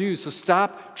more to do, so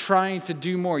stop trying to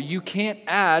do more. You can't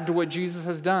add to what Jesus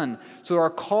has done. So our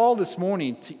call this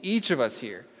morning to each of us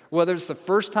here, whether it's the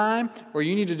first time or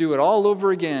you need to do it all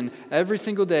over again every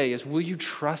single day, is will you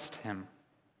trust him?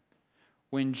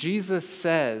 When Jesus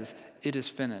says it is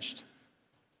finished,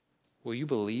 will you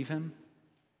believe him?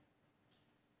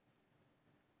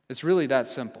 It's really that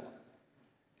simple.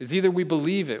 It's either we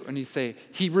believe it when he say,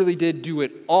 he really did do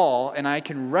it all and I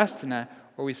can rest in that,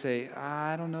 or we say,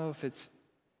 I don't know if it's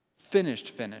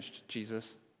finished,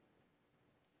 Jesus.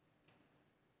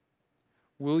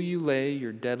 Will you lay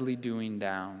your deadly doing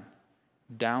down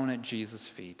at Jesus'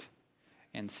 feet,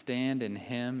 and stand in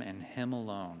him and him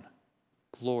alone,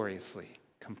 gloriously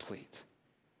complete?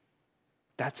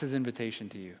 That's his invitation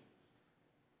to you.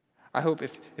 I hope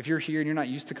if you're here and you're not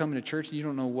used to coming to church and you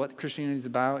don't know what Christianity is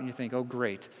about and you think, oh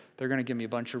great, they're going to give me a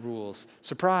bunch of rules.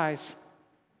 Surprise!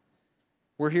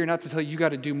 We're here not to tell you got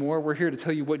to do more. We're here to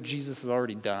tell you what Jesus has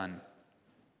already done.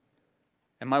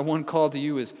 And my one call to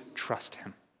you is trust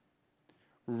him.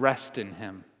 Rest in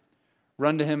him.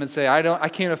 Run to him and say, I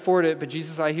can't afford it, but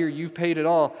Jesus, I hear you've paid it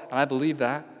all, and I believe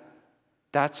that.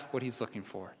 That's what he's looking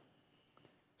for.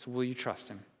 So will you trust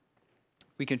him?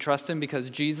 We can trust him because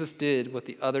Jesus did what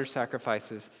the other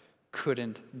sacrifices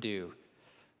couldn't do.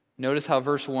 Notice how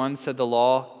verse 1 said the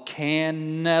law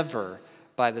can never,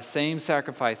 by the same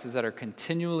sacrifices that are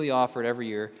continually offered every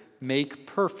year, make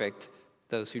perfect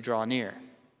those who draw near.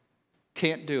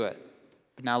 Can't do it.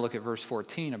 But now look at verse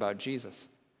 14 about Jesus.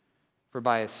 For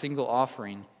by a single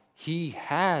offering, he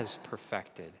has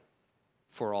perfected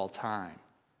for all time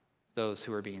those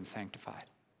who are being sanctified.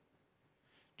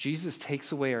 Jesus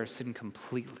takes away our sin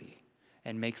completely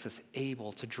and makes us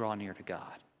able to draw near to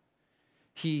God.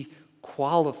 He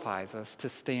qualifies us to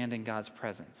stand in God's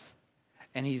presence.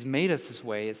 And he's made us this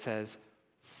way, it says,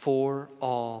 for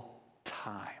all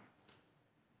time.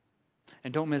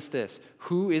 And don't miss this.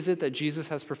 Who is it that Jesus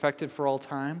has perfected for all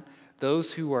time?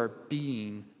 Those who are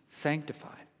being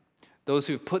sanctified. Those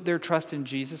who have put their trust in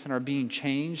Jesus and are being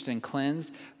changed and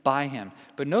cleansed by him.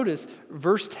 But notice,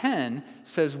 verse 10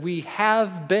 says we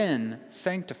have been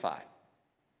sanctified.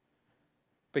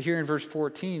 But here in verse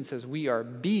 14 says we are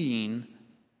being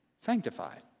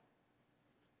sanctified.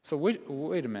 So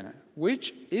wait a minute.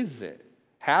 Which is it?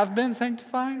 Have been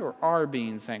sanctified or are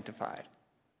being sanctified?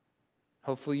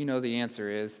 Hopefully you know the answer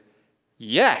is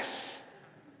yes.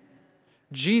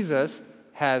 Jesus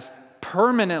has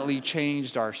permanently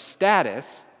changed our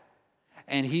status,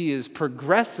 and he is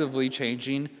progressively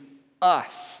changing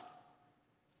us.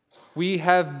 We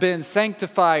have been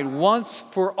sanctified once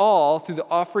for all through the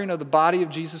offering of the body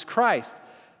of Jesus Christ.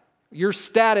 Your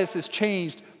status is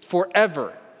changed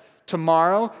forever.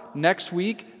 Tomorrow, next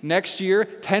week, next year,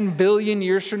 10 billion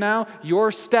years from now,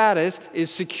 your status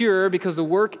is secure because the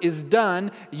work is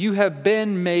done. You have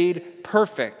been made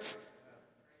perfect.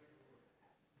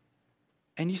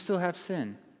 And you still have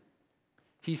sin.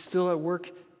 He's still at work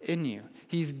in you.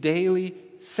 He's daily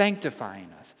sanctifying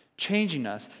us, changing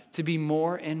us to be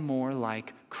more and more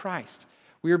like Christ.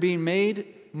 We are being made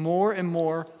more and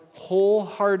more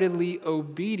wholeheartedly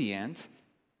obedient,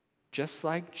 just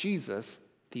like Jesus,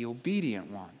 the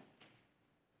obedient one.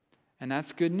 And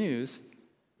that's good news.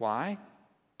 Why?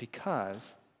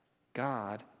 Because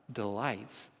God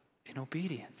delights in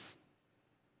obedience.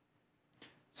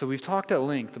 So we've talked at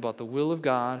length about the will of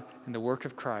God and the work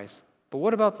of Christ. But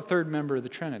what about the third member of the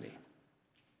Trinity?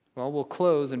 Well, we'll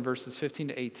close in verses 15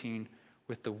 to 18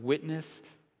 with the witness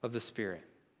of the Spirit.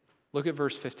 Look at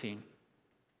verse 15.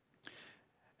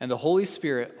 And the Holy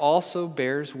Spirit also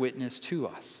bears witness to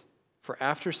us. For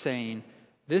after saying,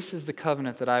 this is the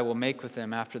covenant that I will make with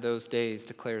them after those days,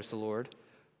 declares the Lord.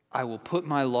 I will put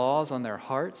my laws on their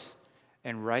hearts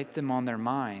and write them on their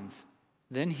minds.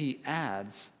 Then he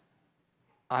adds,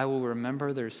 I will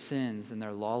remember their sins and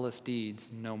their lawless deeds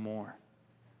no more.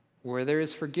 Where there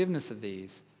is forgiveness of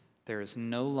these, there is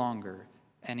no longer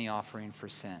any offering for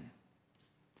sin.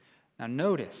 Now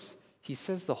notice, he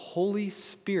says the Holy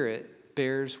Spirit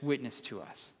bears witness to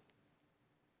us.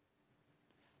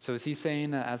 So is he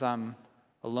saying that as I'm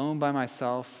alone by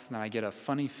myself and I get a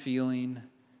funny feeling,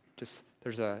 just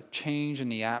there's a change in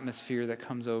the atmosphere that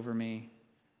comes over me?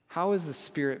 How is the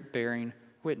Spirit bearing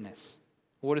witness?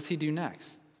 What does he do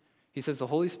next? He says the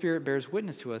Holy Spirit bears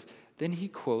witness to us. Then he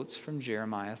quotes from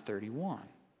Jeremiah 31.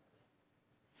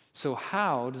 So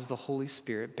how does the Holy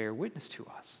Spirit bear witness to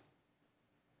us?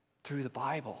 Through the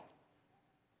Bible.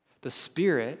 The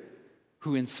Spirit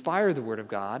who inspire the Word of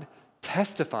God,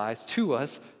 testifies to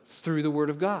us through the Word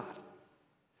of God.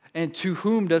 And to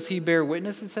whom does he bear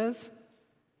witness, it says?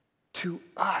 To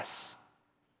us.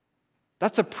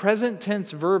 That's a present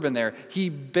tense verb in there. He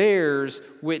bears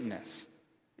witness.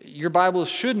 Your Bible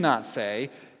should not say,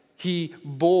 he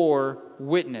bore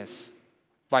witness.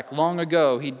 Like long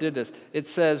ago, he did this. It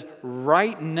says,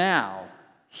 right now,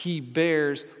 he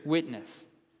bears witness.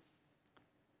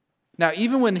 Now,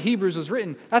 even when Hebrews was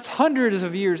written, that's hundreds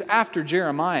of years after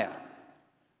Jeremiah.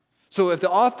 So if the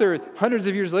author, hundreds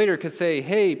of years later, could say,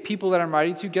 hey, people that I'm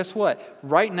writing to, guess what?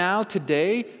 Right now,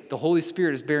 today, the Holy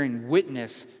Spirit is bearing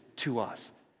witness to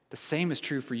us. The same is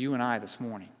true for you and I this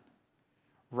morning.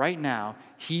 Right now,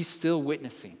 he's still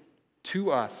witnessing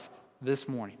to us this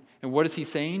morning. And what is he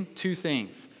saying? Two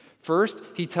things. First,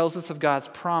 he tells us of God's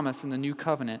promise in the new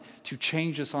covenant to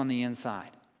change us on the inside.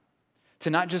 To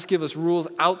not just give us rules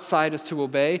outside us to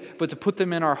obey, but to put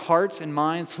them in our hearts and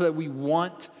minds so that we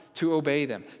want to obey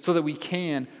them, so that we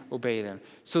can obey them.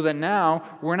 So that now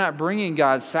we're not bringing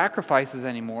God sacrifices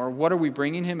anymore. What are we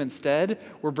bringing him instead?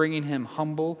 We're bringing him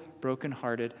humble,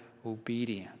 brokenhearted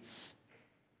obedience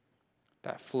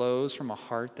that flows from a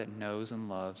heart that knows and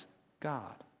loves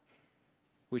God,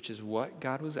 which is what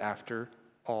God was after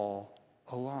all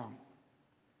along.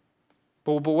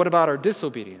 But what about our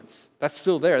disobedience? That's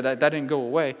still there. That didn't go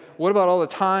away. What about all the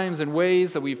times and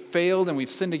ways that we've failed and we've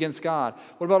sinned against God?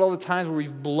 What about all the times where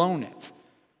we've blown it?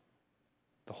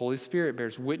 The Holy Spirit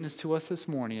bears witness to us this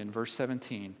morning in verse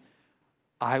 17.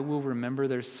 I will remember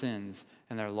their sins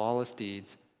and their lawless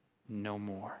deeds no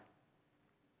more.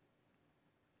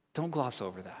 Don't gloss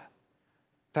over that.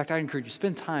 In fact, I encourage you,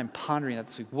 spend time pondering that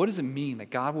this week. What does it mean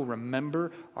that God will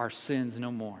remember our sins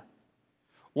no more?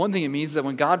 One thing it means is that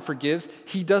when God forgives,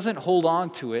 he doesn't hold on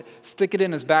to it, stick it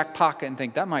in his back pocket and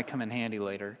think that might come in handy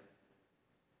later.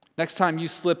 Next time you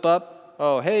slip up,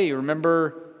 oh, hey,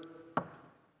 remember?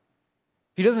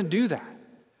 He doesn't do that.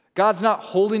 God's not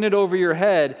holding it over your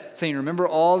head saying, remember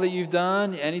all that you've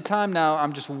done? Anytime now,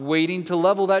 I'm just waiting to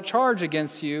level that charge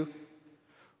against you.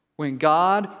 When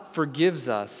God forgives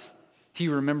us, he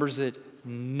remembers it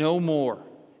no more.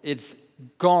 It's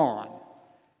gone,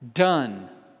 done.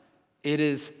 It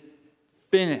is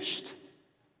finished.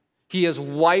 He has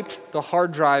wiped the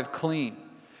hard drive clean.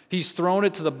 He's thrown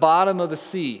it to the bottom of the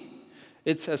sea.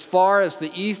 It's as far as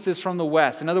the east is from the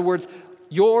west. In other words,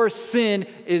 your sin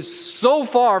is so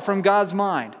far from God's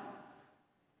mind.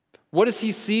 What does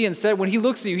he see instead? When he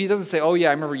looks at you, he doesn't say, oh yeah,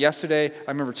 I remember yesterday,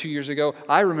 I remember 2 years ago.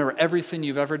 I remember every sin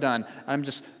you've ever done.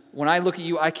 When I look at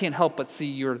you, I can't help but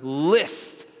see your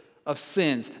list of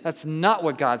sins. That's not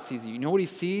what God sees in you. You know what he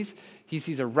sees? He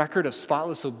sees a record of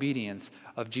spotless obedience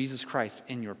of Jesus Christ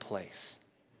in your place.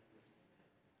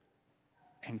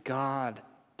 And God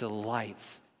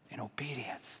delights in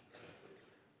obedience.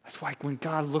 That's why when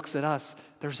God looks at us,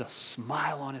 there's a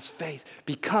smile on his face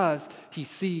because he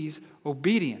sees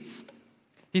obedience.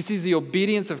 He sees the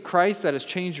obedience of Christ that has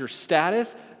changed your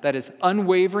status, that is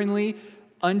unwaveringly,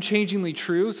 unchangingly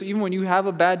true. So even when you have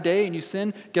a bad day and you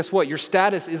sin, guess what? Your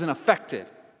status isn't affected.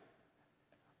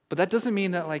 But that doesn't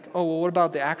mean that what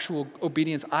about the actual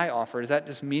obedience I offer? Is that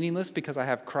just meaningless because I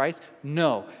have Christ?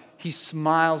 No. He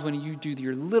smiles when you do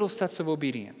your little steps of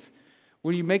obedience.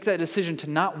 When you make that decision to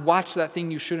not watch that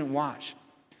thing you shouldn't watch.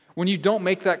 When you don't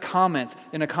make that comment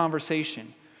in a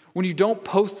conversation. When you don't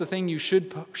post the thing you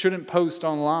shouldn't post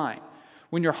online.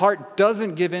 When your heart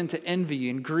doesn't give in to envy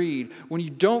and greed, when you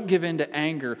don't give in to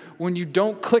anger, when you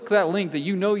don't click that link that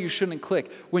you know you shouldn't click,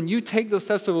 when you take those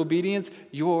steps of obedience,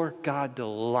 your God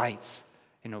delights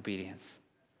in obedience.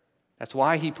 That's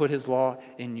why he put his law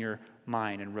in your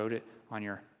mind and wrote it on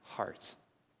your hearts.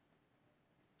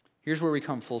 Here's where we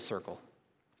come full circle.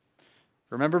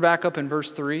 Remember back up in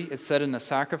verse 3, it said in the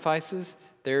sacrifices,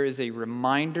 there is a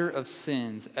reminder of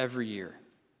sins every year.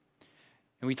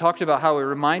 And we talked about how it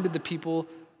reminded the people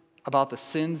about the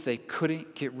sins they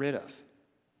couldn't get rid of.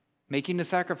 Making the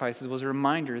sacrifices was a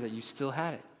reminder that you still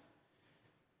had it.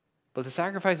 But the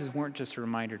sacrifices weren't just a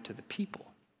reminder to the people.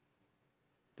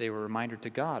 They were a reminder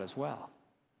to God as well.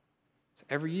 So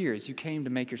every year as you came to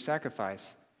make your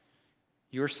sacrifice,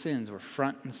 your sins were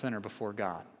front and center before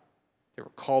God. They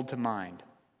were called to mind.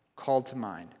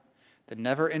 The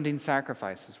never-ending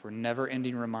sacrifices were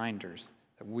never-ending reminders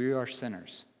that we are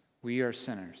sinners. We are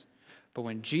sinners. But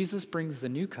when Jesus brings the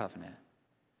new covenant,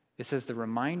 it says the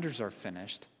reminders are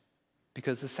finished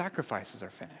because the sacrifices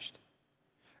are finished.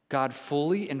 God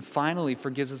fully and finally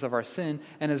forgives us of our sin.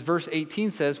 And as verse 18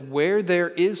 says, where there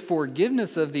is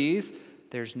forgiveness of these,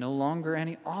 there's no longer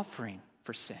any offering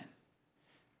for sin.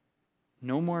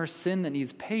 No more sin that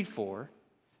needs paid for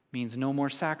means no more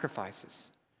sacrifices.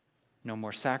 No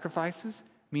more sacrifices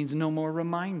means no more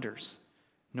reminders.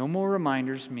 No more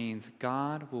reminders means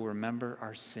God will remember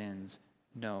our sins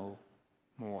no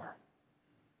more.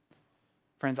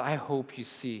 Friends, I hope you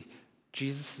see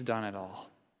Jesus has done it all.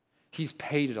 He's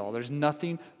paid it all. There's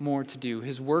nothing more to do.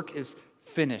 His work is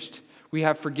finished. We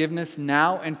have forgiveness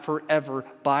now and forever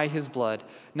by his blood.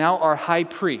 Now our high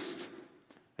priest.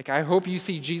 I hope you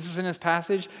see Jesus in this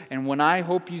passage, and when I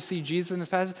hope you see Jesus in this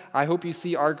passage, I hope you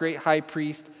see our great high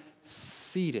priest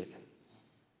seated,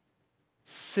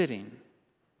 sitting,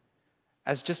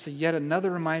 as just yet another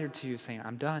reminder to you saying,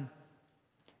 I'm done.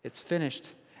 It's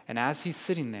finished. And as he's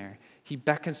sitting there, he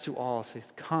beckons to all, says,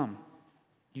 come,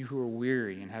 you who are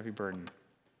weary and heavy burdened.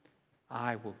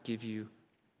 I will give you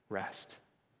rest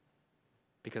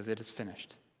because it is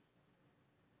finished.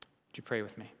 Would you pray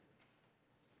with me?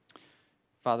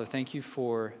 Father, thank you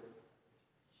for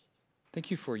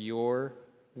your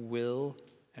will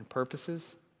and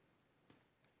purposes.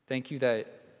 Thank you that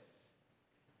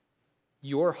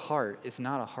your heart is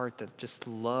not a heart that just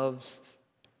loves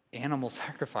animal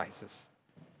sacrifices.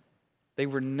 They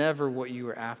were never what you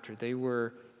were after. They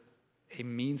were a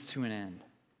means to an end.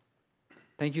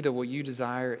 Thank you that what you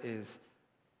desire is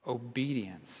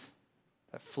obedience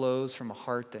that flows from a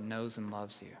heart that knows and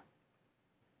loves you.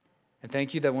 And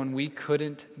thank you that when we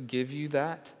couldn't give you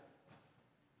that,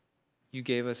 you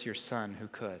gave us your Son who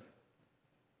could.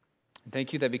 And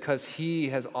thank you that because he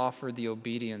has offered the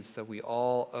obedience that we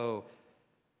all owe,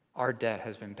 our debt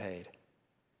has been paid.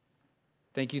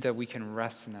 Thank you that we can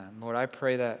rest in that. And Lord, I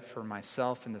pray that for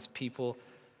myself and this people,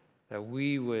 that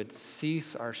we would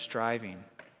cease our striving,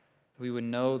 that we would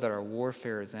know that our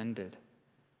warfare is ended,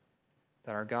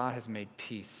 that our God has made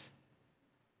peace,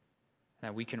 and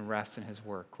that we can rest in his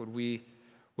work. Would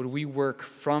we work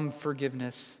from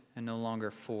forgiveness and no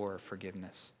longer for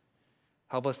forgiveness?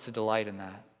 Help us to delight in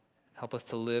that. Help us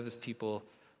to live as people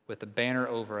with a banner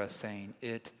over us saying,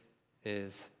 it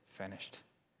is finished.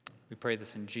 We pray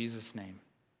this in Jesus' name.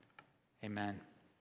 Amen.